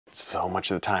so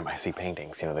much of the time I see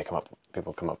paintings, you know,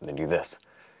 people come up and they do this.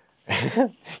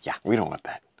 Yeah, we don't want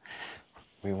that.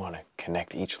 We want to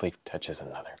connect each leaf touches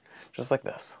another, just like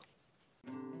this.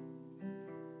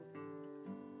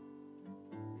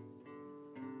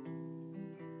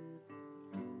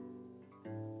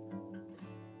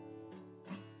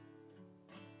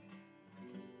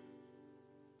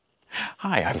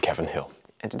 Hi, I'm Kevin Hill,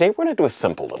 and today we're going to do a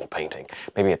simple little painting.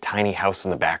 Maybe a tiny house in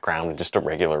the background and just a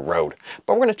regular road.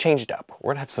 But we're going to change it up. We're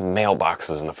going to have some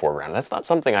mailboxes in the foreground. That's not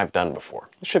something I've done before.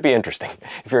 It should be interesting.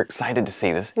 If you're excited to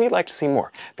see this and you'd like to see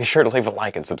more, be sure to leave a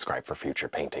like and subscribe for future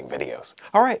painting videos.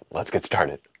 All right, let's get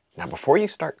started. Now, before you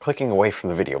start clicking away from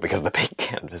the video because of the paint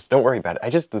canvas, don't worry about it. I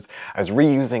was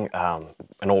reusing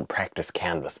an old practice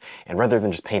canvas, and rather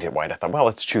than just paint it white, I thought, well,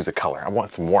 let's choose a color. I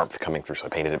want some warmth coming through, so I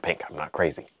painted it pink. I'm not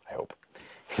crazy, I hope.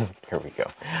 Here we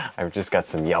go. I've just got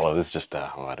some yellow. This is just,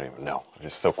 oh, I don't even know.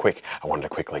 Just so quick. I wanted to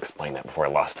quickly explain that before I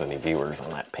lost any viewers on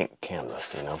that pink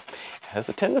canvas, you know. It has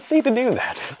a tendency to do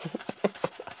that.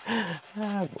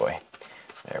 Oh, boy.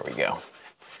 There we go.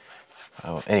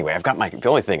 Oh, anyway, I've got the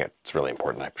only thing that's really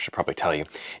important, I should probably tell you,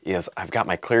 is I've got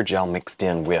my clear gel mixed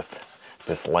in with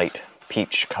this light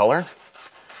peach color,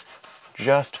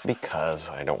 just because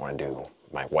I don't want to do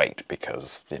my white,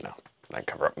 because, you know, I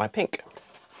cover up my pink.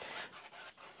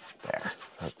 There.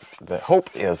 The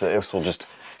hope is that this will just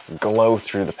glow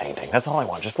through the painting. That's all I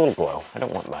want, just a little glow. I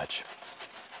don't want much.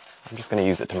 I'm just going to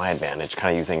use it to my advantage,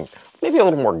 kind of using maybe a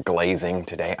little more glazing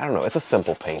today. I don't know, it's a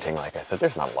simple painting, like I said.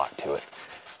 There's not a lot to it.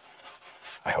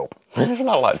 I hope. There's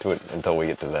not a lot to it until we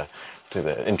get to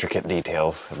the intricate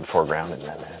details of the foreground, and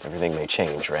then everything may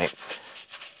change, right?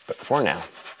 But for now,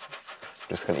 I'm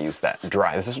just going to use that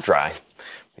dry. This is dry.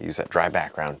 I use that dry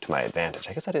background to my advantage.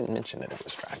 I guess I didn't mention that it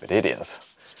was dry, but it is.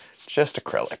 Just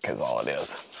acrylic is all it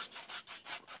is.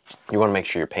 You want to make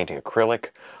sure you're painting acrylic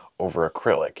over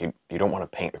acrylic. You don't want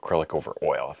to paint acrylic over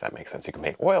oil, if that makes sense. You can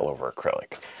paint oil over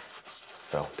acrylic.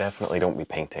 So definitely don't be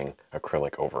painting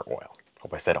acrylic over oil.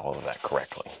 Hope I said all of that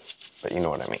correctly, but you know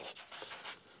what I mean.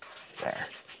 There.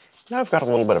 Now I've got a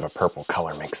little bit of a purple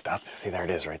color mixed up. See, there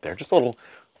it is right there. Just a little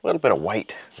bit of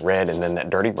white, red, and then that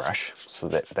dirty brush, so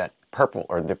that purple,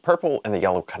 or the purple and the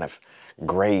yellow kind of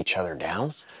gray each other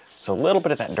down. So a little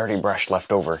bit of that dirty brush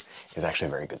left over is actually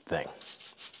a very good thing.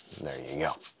 There you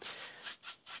go.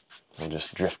 We'll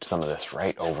just drift some of this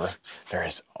right over. There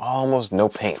is almost no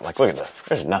paint. Like, look at this.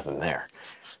 There's nothing there.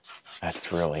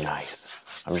 That's really nice.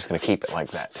 I'm just going to keep it like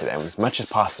that today, as much as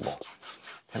possible.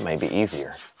 It may be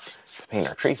easier to paint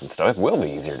our trees and stuff. It will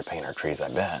be easier to paint our trees, I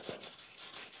bet.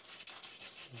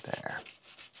 There.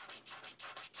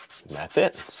 And that's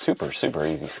it. Super, super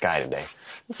easy sky today.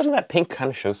 And some of that pink kind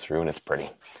of shows through, and it's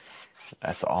pretty.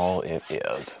 That's all it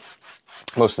is.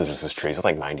 Most of this is trees. It's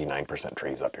like 99%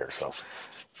 trees up here, so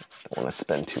I don't want to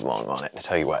spend too long on it. I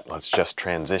tell you what, let's just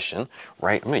transition.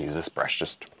 Right, I'm going to use this brush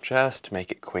just to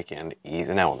make it quick and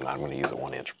easy. No, I'm not. I'm going to use a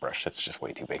 1-inch brush. That's just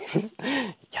way too big.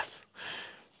 Yes.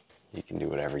 You can do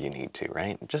whatever you need to,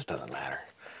 right? It just doesn't matter.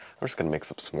 I'm just going to mix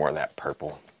up some more of that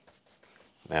purple.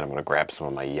 Then I'm going to grab some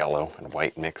of my yellow and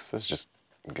white mix. This is just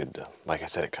good to, like I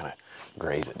said, it kind of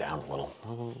grays it down a little.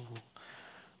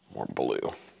 More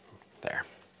blue. There.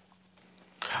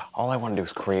 All I want to do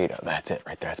is create that's it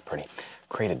right there, that's pretty.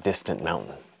 Create a distant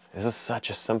mountain. This is such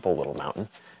a simple little mountain.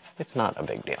 It's not a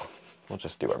big deal. We'll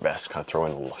just do our best, kind of throw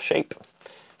in a little shape.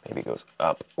 Maybe it goes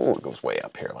up. Oh, it goes way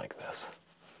up here like this.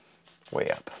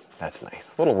 Way up. That's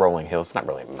nice. Little rolling hills. It's not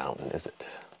really a mountain, is it?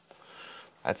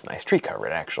 That's nice. Tree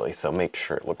covered, actually, so make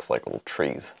sure it looks like little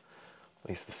trees. At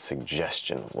least the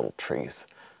suggestion of little trees.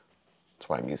 That's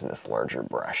why I'm using this larger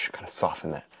brush. Kind of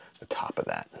soften the top of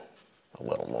that a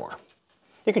little more.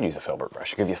 You could use a filbert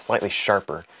brush. It'll give you a slightly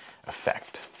sharper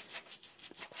effect.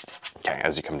 Okay,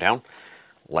 as you come down,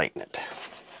 lighten it.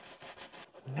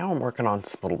 Now I'm working on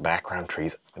some little background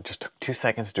trees. It just took 2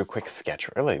 seconds to do a quick sketch.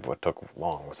 Really, what took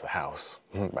long was the house.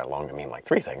 By long, I mean like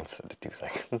 3 seconds to 2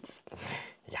 seconds.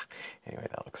 Yeah, anyway,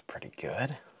 that looks pretty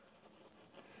good.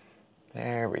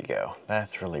 There we go.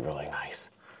 That's really, really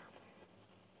nice.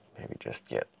 Maybe just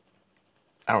get,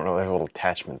 I don't know, there's a little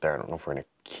attachment there. I don't know if we're going to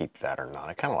keep that or not.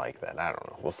 I kind of like that. I don't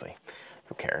know. We'll see.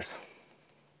 Who cares?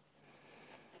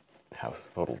 House,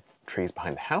 little trees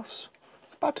behind the house. I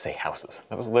was about to say houses.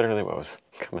 That was literally what was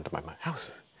coming to my mind.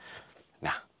 Houses.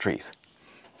 Nah, trees.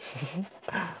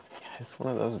 Yeah, it's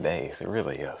one of those days. It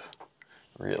really is.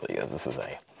 It really is. This is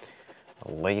a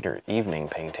later evening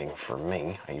painting for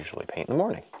me. I usually paint in the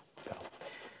morning. So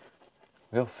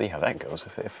we'll see how that goes.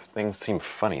 If things seem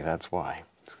funny, that's why.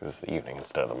 It's because it's the evening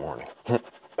instead of the morning.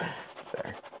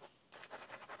 There.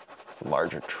 Some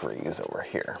larger trees over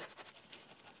here.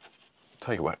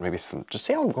 tell you what, maybe just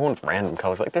see how I'm going with random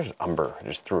colors. Like there's umber, I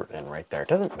just threw it in right there. It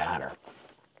doesn't matter.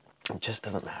 It just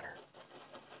doesn't matter.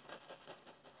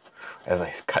 As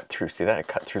I cut through, see that? I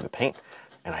cut through the paint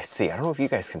and I see, I don't know if you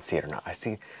guys can see it or not, I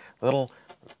see little,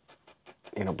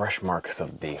 you know, brush marks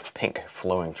of the pink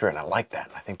flowing through, and I like that.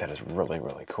 I think that is really,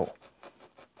 really cool.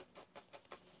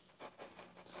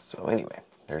 So anyway,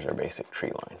 there's our basic tree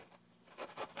line.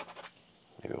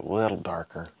 Maybe a little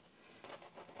darker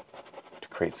to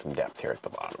create some depth here at the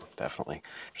bottom, definitely.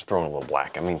 Just throwing a little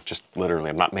black. I mean, just literally,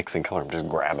 I'm not mixing color, I'm just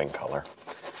grabbing color.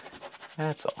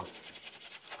 That's all.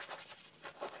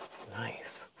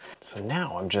 Nice. So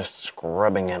now I'm just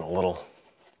scrubbing in a little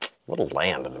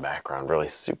land in the background, really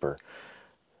super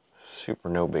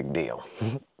no big deal.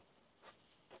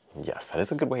 Yes, that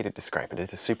is a good way to describe it.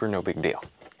 It is super no big deal.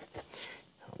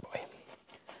 Oh boy.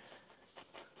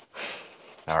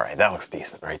 All right, that looks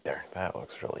decent right there. That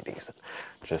looks really decent.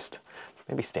 Just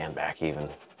maybe stand back even,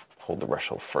 hold the brush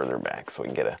a little further back so we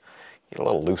can get a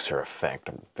little looser effect.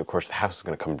 Of course, the house is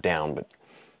going to come down, but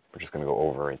we're just going to go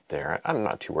over right there. I'm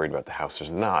not too worried about the house. There's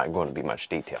not going to be much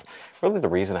detail. Really, the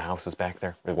reason a house is back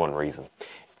there is one reason.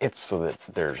 It's so that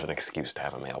there's an excuse to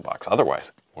have a mailbox.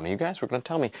 Otherwise, one of you guys were going to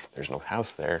tell me there's no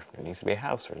house there. There needs to be a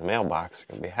house. There's a mailbox. There's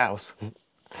going to be a house.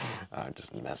 I'm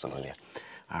just messing with you.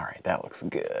 All right, that looks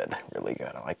good. Really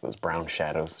good. I like those brown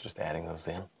shadows, just adding those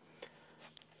in.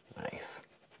 Nice.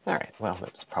 All right, well,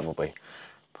 that was probably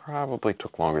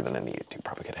took longer than I needed to.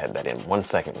 Probably could have had that in 1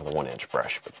 second with a 1-inch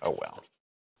brush, but oh well.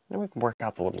 Then we can work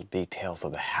out the little details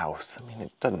of the house. I mean,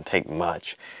 it doesn't take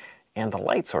much. And the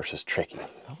light source is tricky.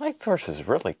 The light source is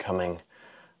really coming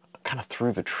kind of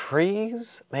through the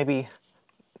trees. Maybe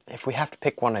if we have to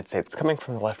pick one, I'd say it's coming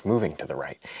from the left, moving to the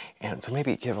right. And so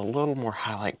maybe give a little more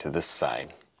highlight to this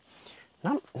side.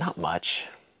 Not much,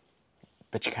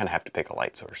 but you kind of have to pick a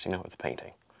light source. You know, it's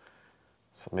painting.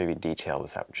 So maybe detail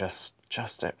this out just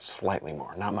slightly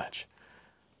more, not much.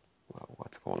 Whoa,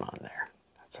 what's going on there?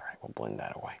 That's all right, we'll blend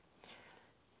that away.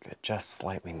 Good, just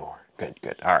slightly more. Good,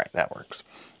 good. All right, that works.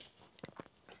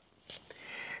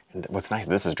 And what's nice,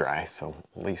 this is dry, so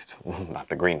at least, not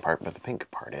the green part, but the pink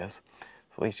part is.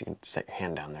 So at least you can set your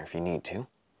hand down there if you need to.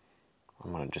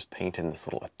 I'm gonna just paint in this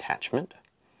little attachment.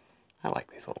 I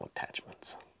like these little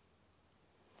attachments.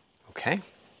 Okay.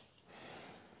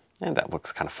 And that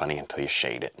looks kind of funny until you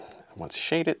shade it. Once you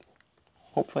shade it,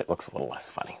 hopefully it looks a little less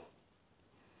funny.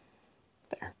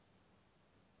 There.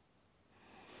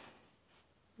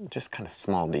 Just kind of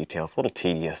small details, a little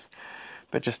tedious,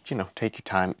 but just, you know, take your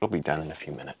time. It'll be done in a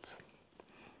few minutes.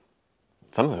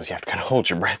 Some of those you have to kind of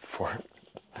hold your breath for.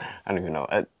 I don't even know.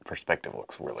 That perspective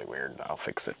looks really weird. I'll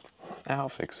fix it. I'll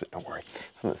fix it. Don't worry.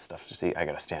 Some of this stuff, just see, I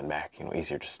got to stand back. You know,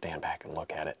 easier to stand back and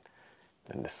look at it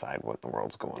than decide what in the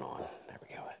world's going on. There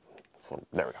we go.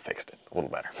 There we go. Fixed it. A little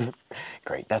better.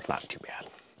 Great. That's not too bad.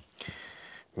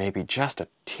 Maybe just a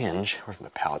tinge. Where's my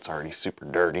palette's already super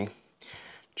dirty.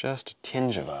 Just a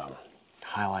tinge of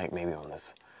highlight maybe on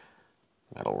this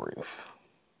metal roof.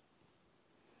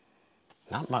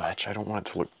 Not much. I don't want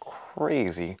it to look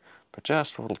crazy, but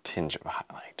just a little tinge of a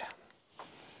highlight.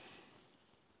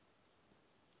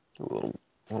 Little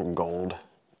gold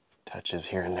touches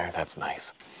here and there. That's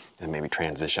nice. And maybe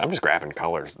transition. I'm just grabbing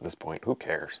colors at this point. Who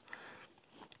cares?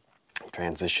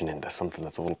 Transition into something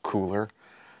that's a little cooler,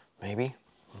 maybe.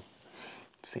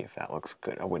 Let's see if that looks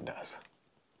good. Oh, it does.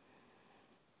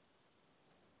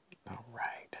 All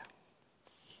right.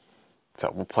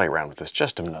 So we'll play around with this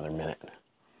just another minute.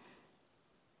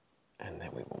 And then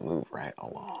we will move right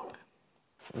along.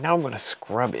 Now I'm going to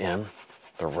scrub in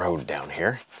the road down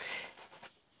here.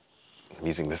 I'm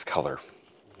using this color.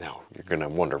 Now, you're going to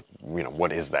wonder, you know,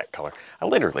 what is that color? I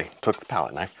literally took the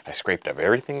palette knife, I scraped up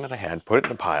everything that I had, put it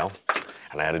in a pile,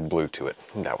 and I added blue to it.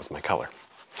 And that was my color.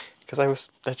 Because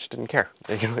I just didn't care.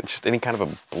 You know, it's just any kind of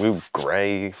a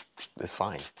blue-gray is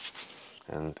fine.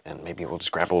 And maybe we'll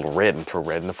just grab a little red and throw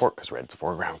red in the fork, because red's a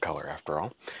foreground color after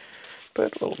all.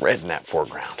 Put a little red in that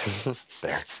foreground.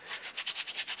 There.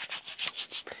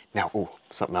 Now, ooh,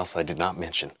 something else I did not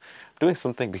mention. I'm doing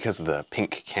something because of the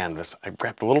pink canvas. I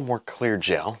grabbed a little more clear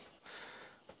gel,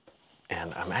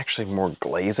 and I'm actually more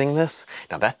glazing this.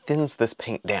 Now that thins this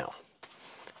paint down.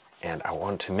 And I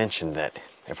want to mention that,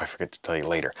 if I forget to tell you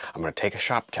later, I'm going to take a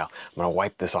shop towel. I'm going to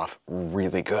wipe this off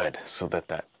really good so that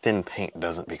that thin paint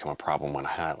doesn't become a problem when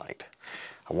I highlight.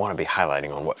 I want to be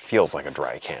highlighting on what feels like a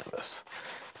dry canvas.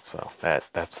 So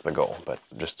that's the goal. But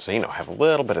just so you know, I have a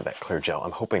little bit of that clear gel.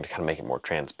 I'm hoping to kind of make it more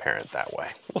transparent that way.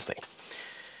 We'll see.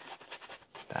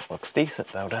 That looks decent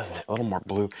though, doesn't it? A little more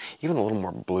blue, even a little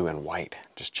more blue and white.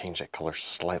 Just change that color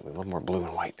slightly, a little more blue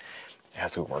and white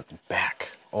as we work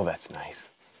back. Oh, that's nice.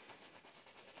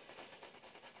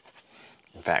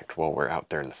 In fact, while we're out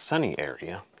there in the sunny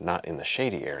area, not in the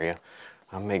shady area,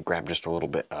 I may grab just a little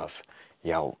bit of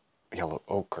yellow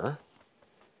ochre,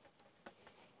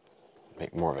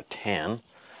 make more of a tan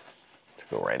to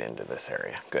go right into this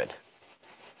area. Good.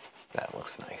 That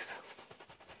looks nice.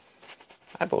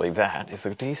 I believe that is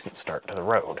a decent start to the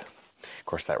road. Of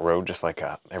course, that road, just like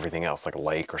everything else, like a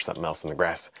lake or something else in the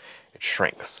grass, it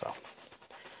shrinks. So,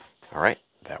 all right,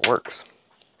 that works.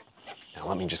 Now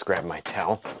let me just grab my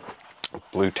towel,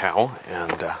 blue towel,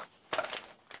 and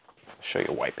show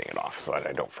you wiping it off so that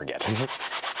I don't forget.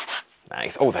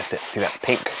 Nice. Oh, that's it. See that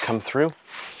pink come through?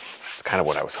 It's kind of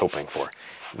what I was hoping for.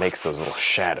 It makes those little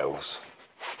shadows.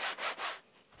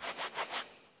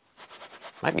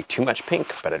 Might be too much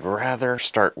pink, but I'd rather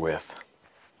start with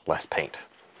less paint.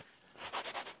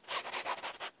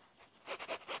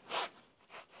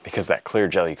 Because that clear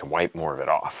gel, you can wipe more of it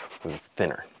off because it's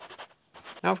thinner.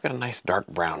 Now we've got a nice dark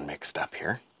brown mixed up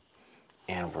here.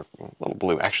 And we're a little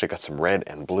blue. Actually got some red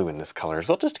and blue in this color as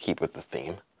well, just to keep with the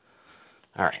theme.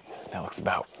 All right, that looks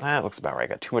about right.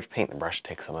 Got too much paint in the brush,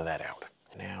 take some of that out.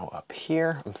 Now up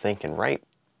here, I'm thinking well,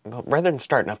 rather than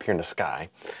starting up here in the sky,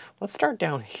 let's start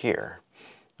down here.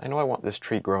 I know I want this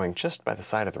tree growing just by the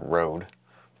side of the road,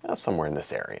 somewhere in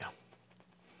this area.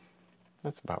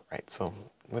 That's about right. So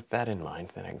with that in mind,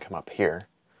 then I can come up here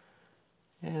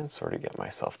and sort of get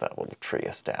myself that little tree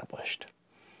established.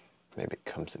 Maybe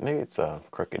it's a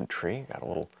crooked tree. Got a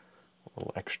little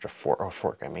extra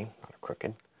fork, I mean, not a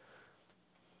crooked.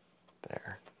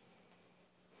 There.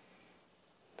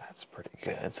 That's pretty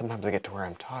good. Sometimes I get to where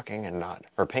I'm talking and not,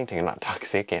 or painting and not talking,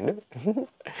 so I can't do it.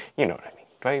 You know what I mean.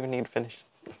 Do I even need to finish?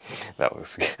 That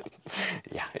looks good.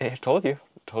 Yeah, I told you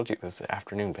it was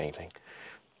afternoon painting.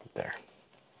 There.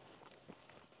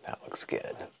 That looks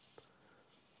good.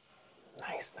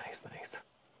 Nice, nice, nice.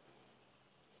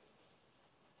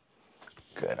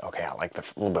 Good. Okay, I like the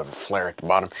little bit of a flare at the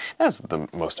bottom. That's the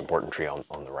most important tree on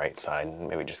the right side.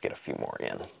 Maybe just get a few more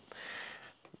in.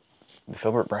 The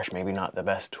filbert brush, maybe not the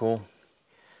best tool.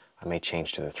 I may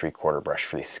change to the 3/4 brush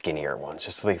for these skinnier ones,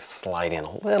 just so they slide in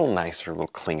a little nicer, a little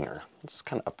cleaner. It's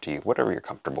kind of up to you, whatever you're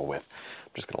comfortable with.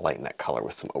 I'm just going to lighten that color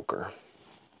with some ochre.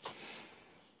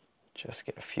 Just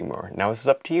get a few more. Now this is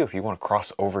up to you if you want to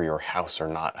cross over your house or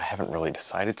not. I haven't really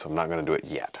decided, so I'm not going to do it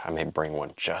yet. I may bring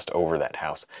one just over that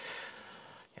house.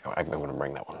 I'm going to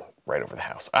bring that one right over the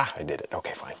house. Ah, I did it.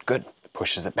 Okay, fine. Good. It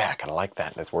pushes it back. I like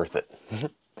that. That's worth it.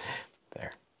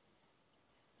 There.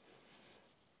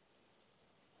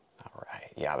 All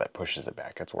right. Yeah, that pushes it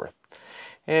back. It's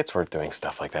worth doing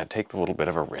stuff like that. Take a little bit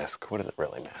of a risk. What does it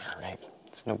really matter, right?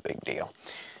 It's no big deal.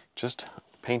 Just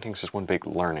painting's just one big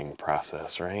learning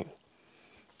process, right?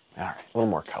 All right, a little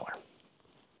more color.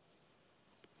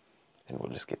 And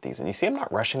we'll just get these in. You see, I'm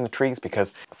not rushing the trees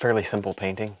because fairly simple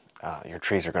painting. Your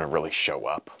trees are going to really show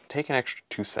up. Take an extra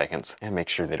 2 seconds and make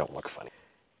sure they don't look funny.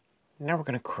 Now we're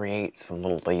going to create some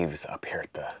little leaves up here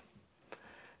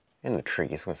in the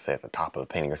trees. I'm going to say at the top of the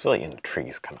painting. It's really in the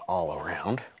trees, kind of all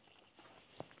around.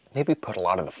 Maybe put a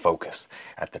lot of the focus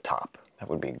at the top. That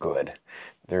would be good.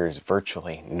 There's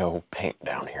virtually no paint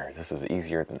down here. This is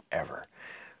easier than ever.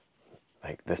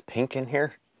 Like this pink in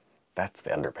here, that's the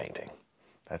underpainting.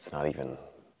 That's not even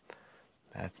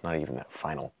that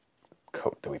final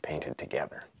coat that we painted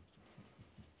together.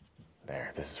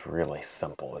 There, this is really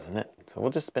simple, isn't it? So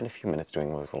we'll just spend a few minutes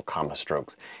doing those little comma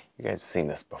strokes. You guys have seen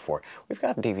this before. We've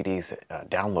got DVDs,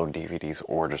 download DVDs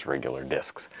or just regular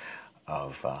discs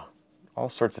of all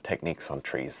sorts of techniques on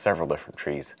trees, several different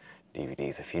trees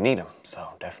DVDs if you need them. So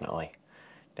definitely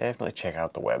check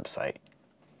out the website.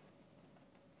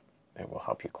 It will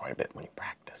help you quite a bit when you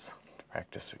practice.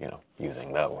 Practice,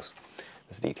 using those.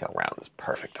 This detail round is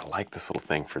perfect. I like this little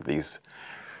thing for these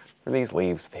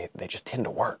leaves. They just tend to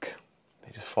work.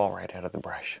 They just fall right out of the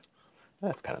brush.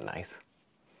 That's kind of nice.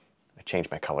 I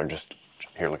changed my color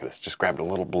here, look at this. Just grabbed a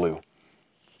little blue.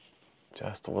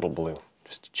 Just a little blue.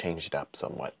 Just to change it up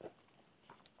somewhat.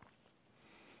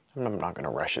 I'm not going to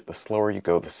rush it. The slower you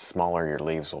go, the smaller your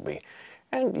leaves will be.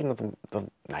 And, the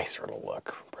nicer it'll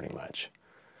look, pretty much.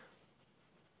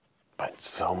 But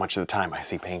so much of the time I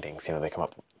see paintings,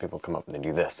 people come up and they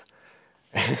do this.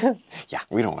 Yeah,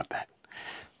 we don't want that.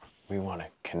 We want to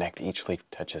connect each leaf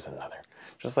touches another,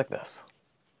 just like this.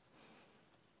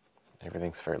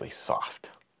 Everything's fairly soft.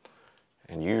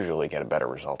 And usually get a better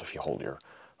result if you hold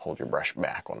your brush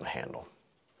back on the handle.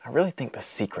 I really think the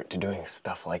secret to doing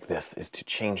stuff like this is to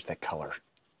change the color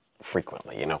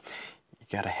frequently, You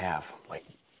gotta have, like,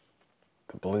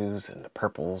 the blues and the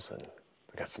purples, and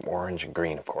we got some orange and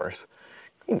green, of course.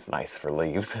 Green's nice for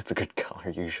leaves. That's a good color,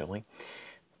 usually.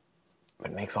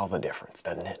 But it makes all the difference,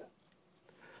 doesn't it?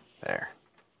 There.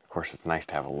 Of course, it's nice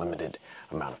to have a limited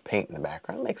amount of paint in the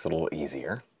background. It makes it a little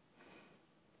easier.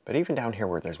 But even down here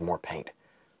where there's more paint,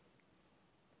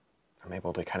 I'm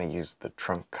able to kind of use the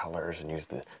trunk colors and use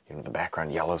the, the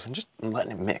background yellows and just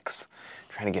letting it mix.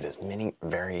 Trying to get as many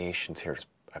variations here as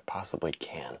I possibly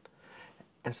can.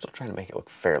 And still trying to make it look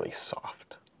fairly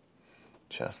soft.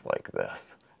 Just like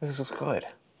this. This is good.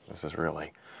 This is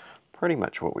really pretty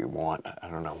much what we want. I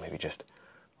don't know, maybe just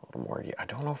a little more. I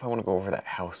don't know if I want to go over that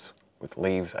house with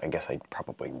leaves. I guess I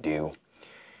probably do.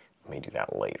 I may do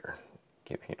that later.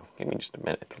 Give me just a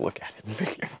minute to look at it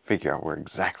and figure out where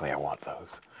exactly I want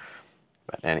those.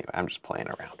 But anyway, I'm just playing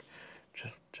around.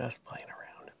 Just playing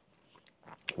around.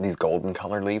 These golden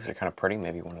color leaves are kind of pretty.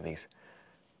 Maybe one of these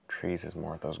trees is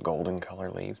more of those golden color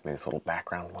leaves. Maybe this little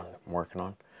background one I'm working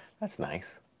on. That's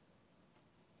nice.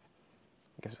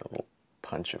 Gives it a little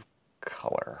punch of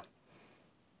color.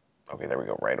 Okay, there we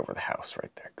go, right over the house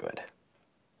right there. Good.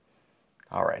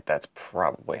 All right, that's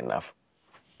probably enough.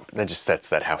 That just sets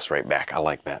that house right back. I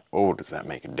like that. Oh, does that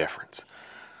make a difference?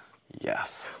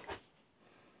 Yes.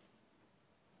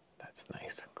 That's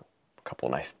nice. A couple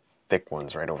of nice thick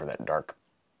ones right over that dark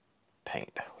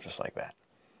paint, just like that.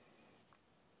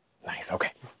 Nice,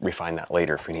 okay. Refine that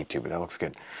later if we need to, but that looks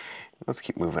good. Let's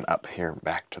keep moving up here,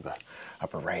 back to the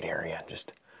upper right area.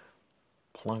 Just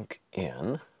plunk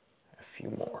in a few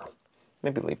more.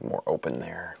 Maybe leave more open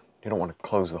there. You don't want to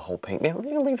close the whole paint. Yeah,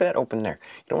 leave that open there.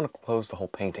 You don't want to close the whole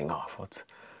painting off.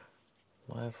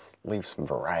 Let's leave some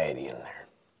variety in there.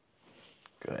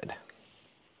 Good.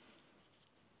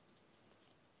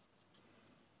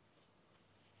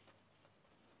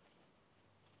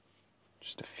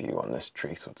 Just a few on this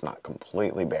tree so it's not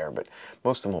completely bare, but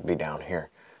most of them will be down here.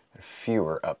 And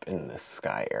fewer up in this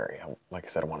sky area. Like I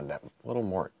said, I wanted that a little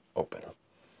more open.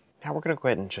 Now we're going to go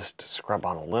ahead and just scrub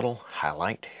on a little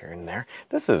highlight here and there.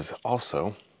 This is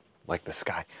also like the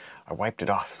sky. I wiped it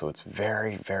off so it's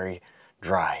very, very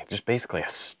dry. Just basically a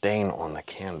stain on the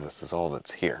canvas is all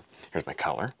that's here. Here's my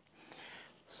color.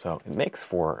 So it makes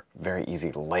for very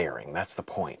easy layering. That's the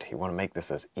point. You want to make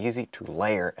this as easy to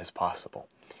layer as possible.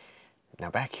 Now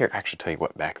back here, actually tell you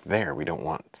what, back there we don't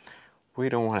want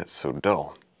it so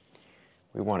dull.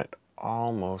 We want it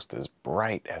almost as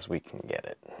bright as we can get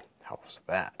it. How's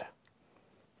that?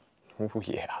 Oh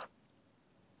yeah.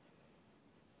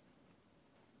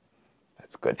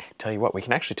 That's good. Tell you what, we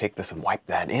can actually take this and wipe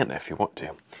that in if you want to.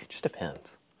 It just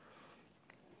depends.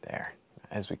 There.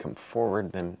 As we come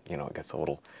forward, then, it gets a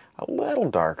little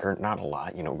darker, not a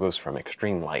lot. It goes from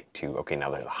extreme light to, okay,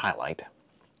 now there's a highlight.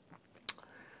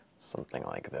 Something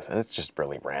like this. And it's just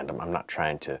really random. I'm not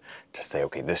trying to say,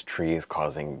 okay, this tree is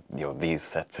causing, these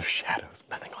sets of shadows.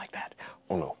 Nothing like that.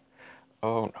 Oh no.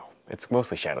 Oh no. It's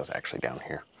mostly shadows actually down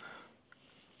here.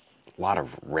 A lot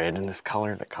of red in this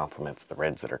color that complements the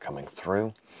reds that are coming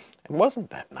through. It wasn't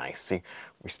that nice. See,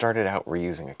 we started out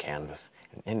reusing a canvas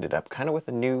and ended up kind of with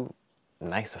a new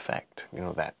nice effect.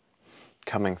 That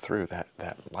coming through, that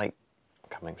light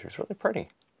coming through is really pretty.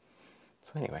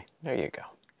 So anyway, there you go.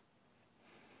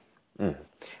 Of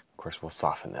course, we'll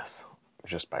soften this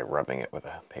just by rubbing it with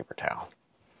a paper towel.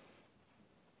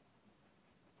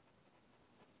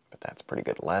 But that's pretty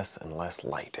good. Less and less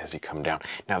light as you come down.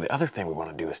 Now, the other thing we want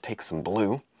to do is take some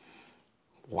blue,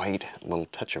 white, a little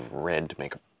touch of red to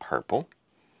make a purple.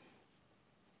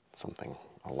 Something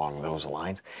along those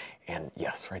lines. And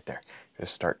yes, right there.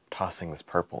 Just start tossing this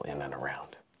purple in and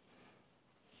around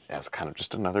as kind of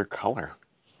just another color.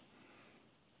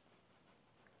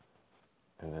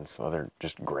 And then some other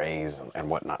just grays and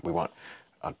whatnot. We want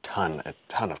a ton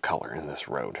of color in this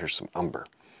road. Here's some umber.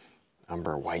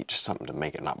 Umber white, just something to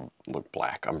make it not look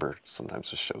black. Umber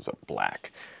sometimes just shows up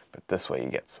black. But this way you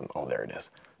get some, oh, there it is.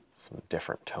 Some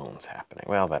different tones happening.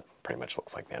 Well, that pretty much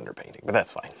looks like the underpainting, but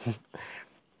that's fine.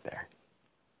 There.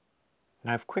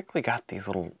 Now I've quickly got these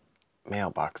little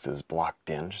mailboxes blocked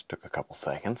in. Just took a couple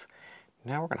seconds.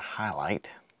 Now we're going to highlight.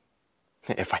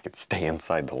 If I could stay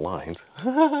inside the lines.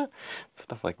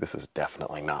 Stuff like this is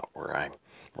definitely not where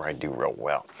I do real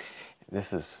well.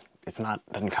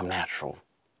 Doesn't come natural.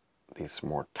 These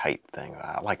more tight things.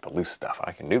 I like the loose stuff.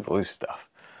 I can do the loose stuff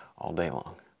all day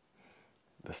long.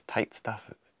 This tight stuff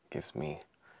makes me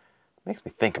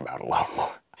think about it a lot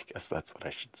more. I guess that's what I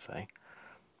should say.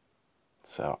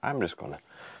 So I'm just going to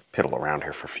piddle around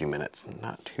here for a few minutes.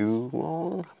 Not too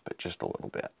long, but just a little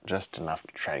bit. Just enough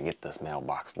to try to get this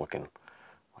mailbox looking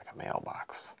like a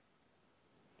mailbox.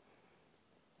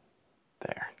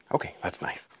 There. Okay, that's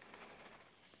nice.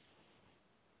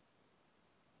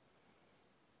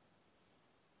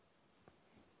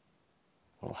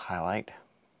 Little highlight,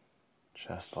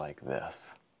 just like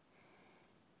this.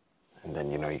 And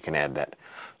then, you know, you can add that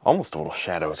almost a little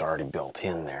shadows already built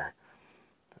in there.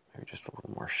 Maybe just a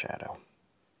little more shadow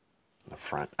in the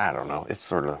front. I don't know. It's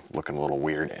sort of looking a little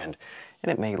weird, and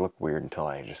it may look weird until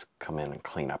I just come in and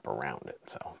clean up around it.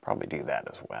 So I'll probably do that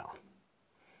as well.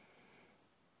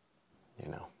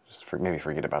 You know, just maybe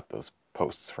forget about those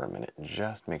posts for a minute and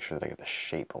just make sure that I get the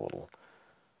shape a little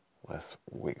less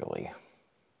wiggly.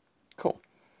 Cool.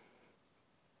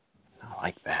 I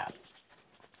like that.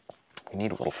 We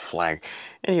need a little flag.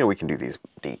 And you know, we can do these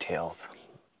details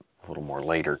a little more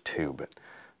later too, but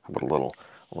how about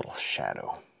a little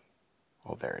shadow?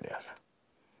 Oh, there it is.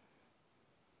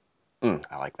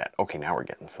 I like that. Okay, now we're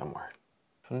getting somewhere.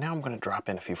 So now I'm going to drop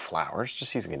in a few flowers,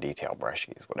 just using a detail brush.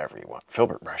 Use whatever you want.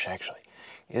 Filbert brush actually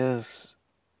is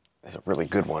a really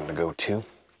good one to go to.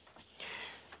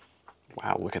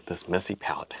 Wow, look at this messy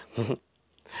palette. All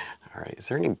right, is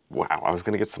there any, wow, I was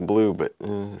gonna get some blue, but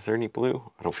is there any blue?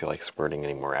 I don't feel like squirting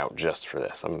any more out just for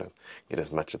this. I'm gonna get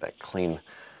as much of that clean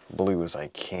blue as I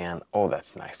can. Oh,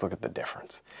 that's nice, look at the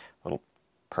difference. Little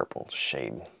purple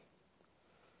shade.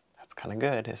 That's kind of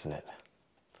good, isn't it?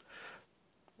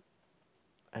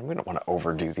 And we don't want to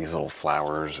overdo these little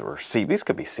flowers or seed. These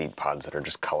could be seed pods that are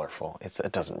just colorful.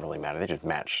 It doesn't really matter. They just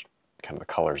match kind of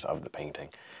the colors of the painting.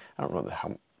 I don't know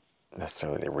how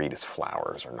necessarily they read as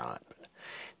flowers or not, but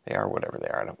they are whatever they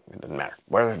are. It doesn't matter.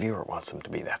 Whatever the viewer wants them to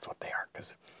be, that's what they are.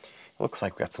 Because it looks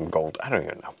like we got some gold. I don't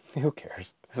even know. Who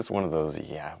cares? This is one of those,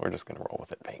 yeah, we're just going to roll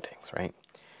with it paintings, right?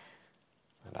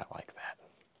 And I like that.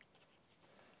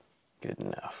 Good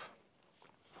enough.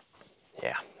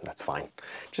 Yeah, that's fine.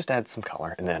 Just add some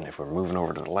color, and then if we're moving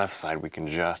over to the left side, we can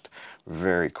just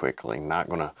very quickly, not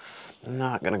gonna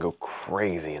go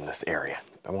crazy in this area.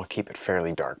 I want to keep it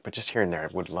fairly dark, but just here and there,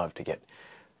 I would love to get,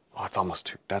 oh, that's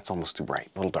almost too bright,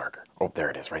 a little darker. Oh,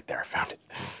 there it is, right there, I found it.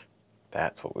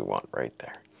 That's what we want right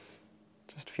there.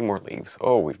 Just a few more leaves.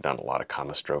 Oh, we've done a lot of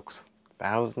comma strokes.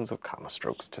 Thousands of comma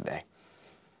strokes today.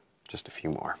 Just a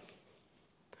few more.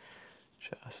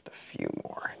 Just a few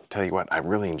more. Tell you what, I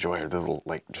really enjoy this little,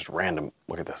 like, just random,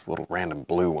 look at this, little random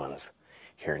blue ones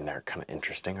here and there. Kind of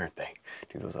interesting, aren't they?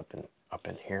 Do those up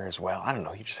in here as well. I don't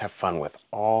know, you just have fun with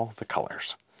all the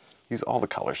colors. Use all the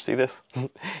colors. See this? You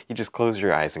just close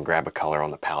your eyes and grab a color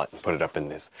on the palette and put it up in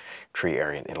this tree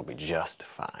area and it'll be just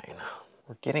fine.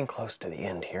 We're getting close to the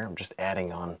end here. I'm just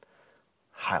adding on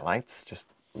highlights, just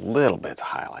little bits of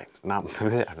highlights. Not,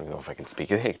 I don't know if I can speak.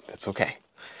 Hey, that's okay.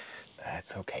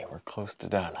 That's okay, we're close to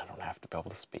done. I don't have to be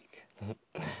able to speak.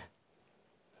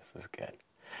 This is good.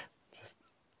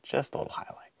 Just a little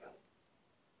highlight.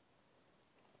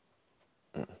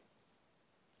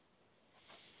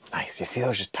 Nice, you see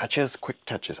those just touches, quick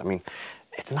touches. I mean,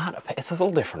 it's a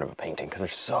little different of a painting because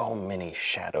there's so many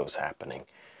shadows happening.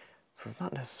 So it's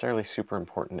not necessarily super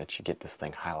important that you get this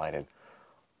thing highlighted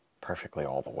perfectly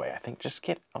all the way. I think just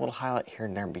get a little highlight here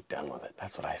and there and be done with it.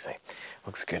 That's what I say.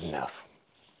 Looks good enough.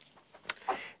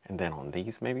 And then on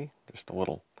these, maybe just a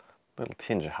little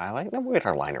tinge of highlight. Then we'll get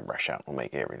our liner brush out. We'll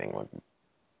make everything look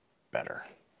better.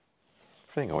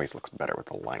 Everything always looks better with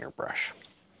the liner brush.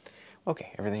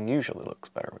 Okay, everything usually looks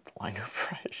better with the liner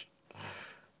brush.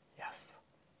 Yes.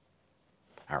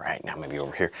 All right, now maybe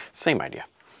over here, same idea.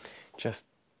 Just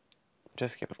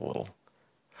give it a little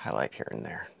highlight here and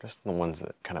there. Just the ones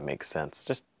that kind of make sense.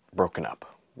 Just broken up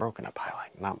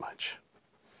highlight, not much.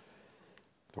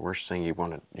 The worst thing you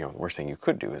want to, the worst thing you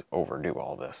could do is overdo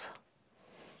all this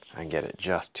and get it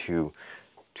just too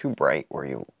bright where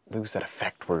you lose that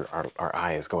effect where our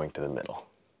eye is going to the middle.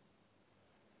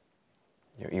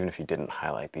 Even if you didn't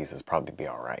highlight these, it'd probably be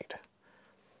all right.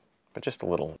 But just a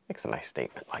little, makes a nice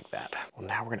statement like that. Well,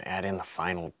 now we're going to add in the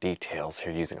final details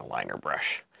here using a liner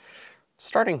brush.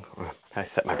 Starting, I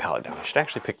set my palette down. I should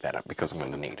actually pick that up because I'm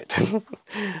going to need it.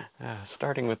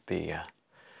 Starting with the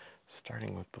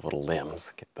little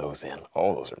limbs, get those in.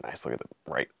 Oh, those are nice. Look at it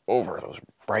right over those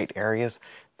bright areas.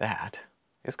 That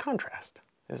is contrast,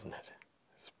 isn't it?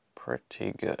 It's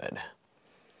pretty good.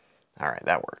 All right,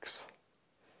 that works.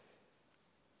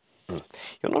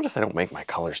 You'll notice I don't make my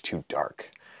colors too dark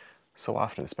so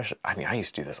often, especially, I mean, I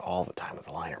used to do this all the time with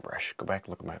the liner brush. Go back and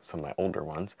look at some of my older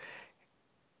ones.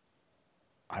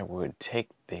 I would take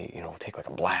take like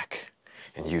a black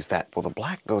and use that. Well, the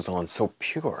black goes on so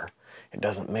pure, it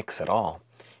doesn't mix at all.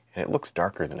 And it looks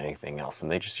darker than anything else.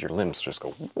 And your limbs just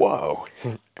go, whoa.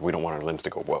 And we don't want our limbs to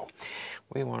go, whoa.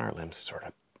 We want our limbs to sort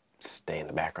of stay in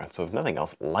the background. So if nothing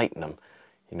else, lighten them,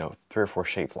 3 or 4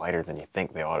 shades lighter than you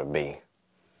think they ought to be.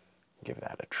 Give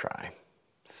that a try.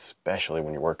 Especially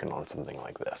when you're working on something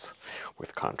like this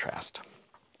with contrast.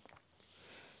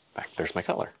 Back, there's my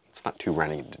color. It's not too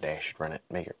runny today. I should run it,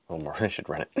 make it a little more, I should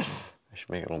make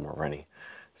it a little more runny.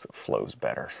 so it flows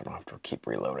better, so I don't have to keep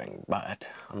reloading, but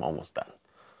I'm almost done.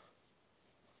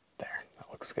 There, that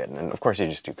looks good. And then of course you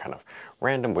just do kind of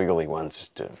random wiggly ones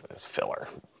just as filler,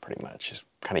 pretty much. Just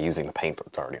kind of using the paint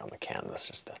that's already on the canvas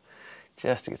just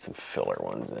to get some filler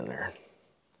ones in there.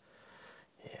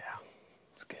 Yeah,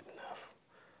 it's good enough.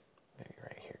 Maybe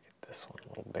right here, get this one a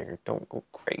little bigger. Don't go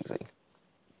crazy.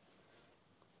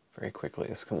 Very quickly,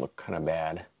 this can look kind of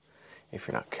bad if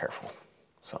you're not careful.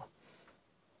 So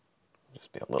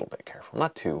just be a little bit careful.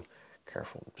 Not too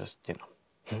careful, just, you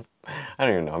know. I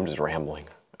don't even know, I'm just rambling.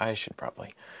 I should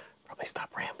probably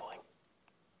stop rambling.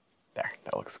 There,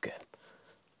 that looks good.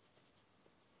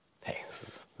 Hey,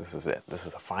 this is it. This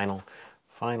is the final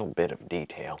bit of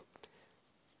detail.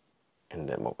 And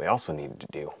then what we also need to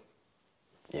do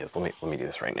is, let me do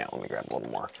this right now. Let me grab a little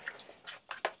more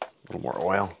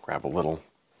oil, grab a little,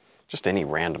 just any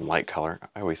random light color.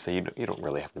 I always say you don't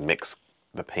really have to mix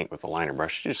the paint with the liner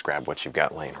brush. You just grab what you've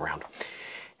got laying around.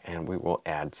 And we will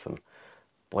add some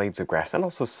blades of grass and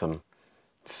also some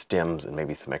stems and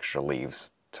maybe some extra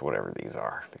leaves to whatever these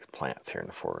are, these plants here in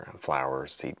the foreground,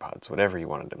 flowers, seed pods, whatever you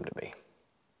wanted them to be.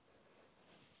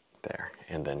 There,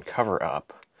 and then cover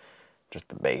up just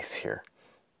the base here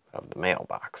of the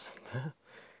mailbox.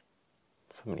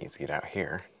 Somebody needs to get out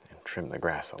here and trim the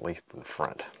grass at least in the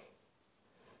front.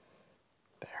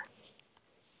 There.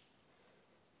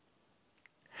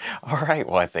 All right,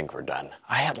 well, I think we're done.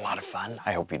 I had a lot of fun.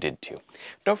 I hope you did too.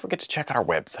 Don't forget to check out our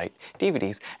website,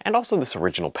 DVDs, and also this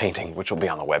original painting, which will be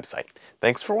on the website.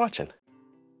 Thanks for watching.